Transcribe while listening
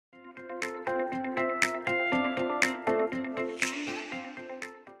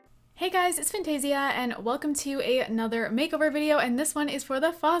guys, it's Fantayzia and welcome to another makeover video, and this one is for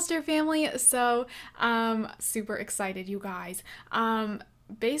the Foster family. So super excited, you guys.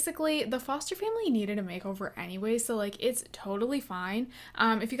 Basically the Foster family needed a makeover anyway, so like it's totally fine.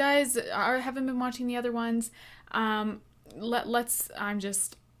 If you guys haven't been watching the other ones, I'm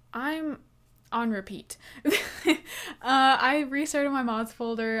on repeat. I restarted my mods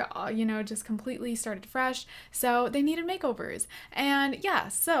folder, you know, just completely started fresh, so they needed makeovers. And yeah,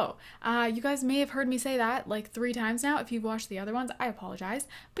 so you guys may have heard me say that like 3 times now. If you've watched the other ones, I apologize,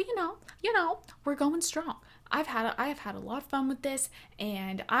 but you know, we're going strong. I have had a lot of fun with this,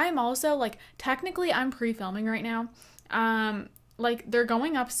 and I'm also like, technically I'm pre-filming right now. Like they're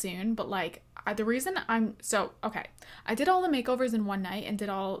going up soon, but like the reason okay, I did all the makeovers in one night and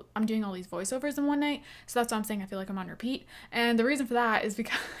I'm doing all these voiceovers in one night, so that's why I'm saying I feel like I'm on repeat. And the reason for that is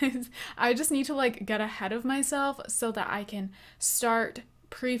because I just need to like get ahead of myself so that I can start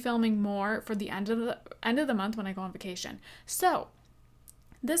pre-filming more for the end of the month when I go on vacation. So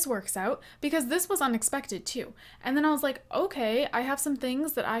this works out because this was unexpected too. And then I was like, okay, I have some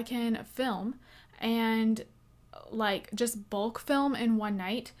things that I can film and like just bulk film in one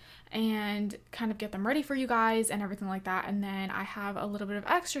night and kind of get them ready for you guys and everything like that. And then I have a little bit of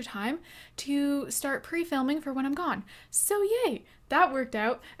extra time to start pre-filming for when I'm gone. So yay, that worked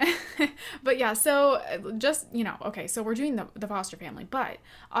out. But yeah, so just, you know, okay, so we're doing the Foster family, but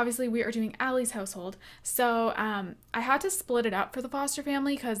obviously we are doing Allie's household. So I had to split it up for the Foster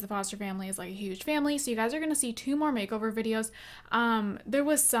family because the Foster family is like a huge family. So you guys are going to see 2 more makeover videos.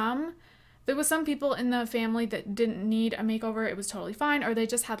 There was some people in the family that didn't need a makeover. It was totally fine, or they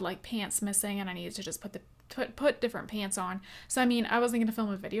just had like pants missing and I needed to just put different pants on. So I mean, I wasn't gonna film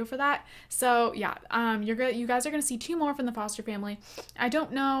a video for that. So yeah, you guys are gonna see 2 more from the Foster family. I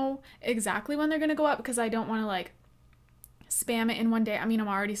don't know exactly when they're gonna go up because I don't want to like spam it in one day. I mean, I'm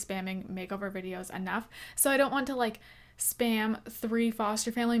already spamming makeover videos enough, so I don't want to like spam 3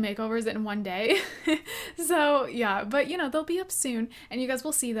 Foster family makeovers in one day. So yeah, but you know, they'll be up soon and you guys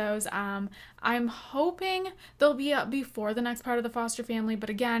will see those. I'm hoping they'll be up before the next part of the Foster family,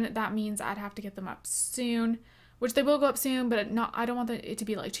 but again, that means I'd have to get them up soon, which they will go up soon, but I don't want it to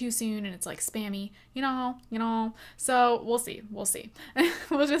be like too soon and it's like spammy, you know, so we'll see. We'll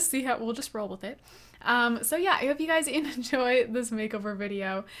just see we'll just roll with it. So yeah, I hope you guys enjoy this makeover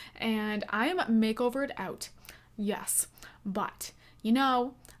video, and I'm makeovered out. Yes, but you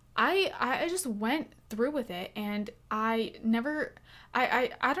know, I just went through with it and I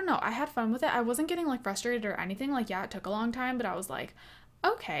don't know, I had fun with it. I wasn't getting like frustrated or anything. Like, yeah, it took a long time, but I was like,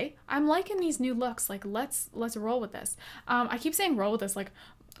 okay, I'm liking these new looks. Like, let's roll with this. I keep saying roll with this, like,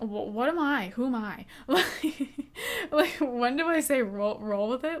 what am I? Who am I? Like, when do I say roll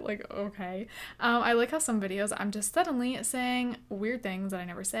with it? Like, okay. I like how some videos I'm just suddenly saying weird things that I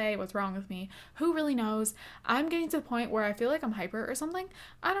never say. What's wrong with me? Who really knows? I'm getting to the point where I feel like I'm hyper or something.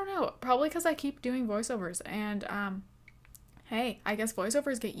 I don't know. Probably because I keep doing voiceovers, and hey, I guess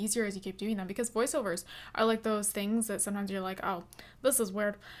voiceovers get easier as you keep doing them, because voiceovers are like those things that sometimes you're like, oh, this is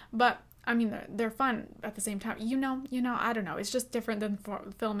weird, but I mean, they're fun at the same time. You know, I don't know. It's just different than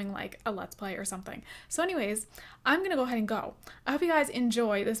filming like a Let's Play or something. So anyways, I'm going to go ahead and go. I hope you guys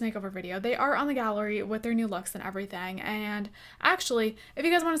enjoy this makeover video. They are on the gallery with their new looks and everything. And actually, if you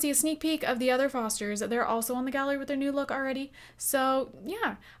guys want to see a sneak peek of the other Fosters, they're also on the gallery with their new look already. So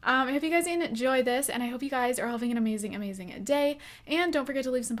yeah, I hope you guys enjoy this, and I hope you guys are having an amazing, amazing day. And don't forget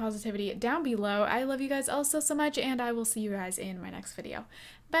to leave some positivity down below. I love you guys all so much, and I will see you guys in my next video.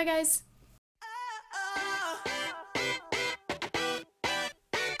 Bye, guys.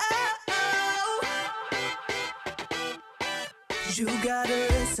 You gotta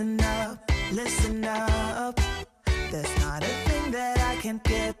listen up, listen up. There's not a thing that I can't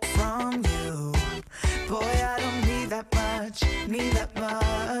get from you. Boy, I don't need that much.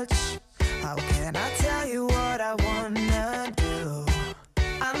 How can I tell you what I wanna do?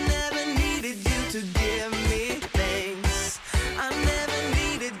 I've never needed you to give me things. I never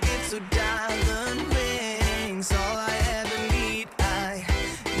needed gifts or diamond rings. All I ever need,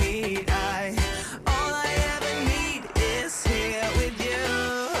 all I ever need is here with you.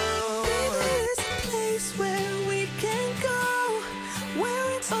 Baby, there's a place where we can go,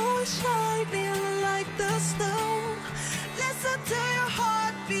 where it's always shining like the stars.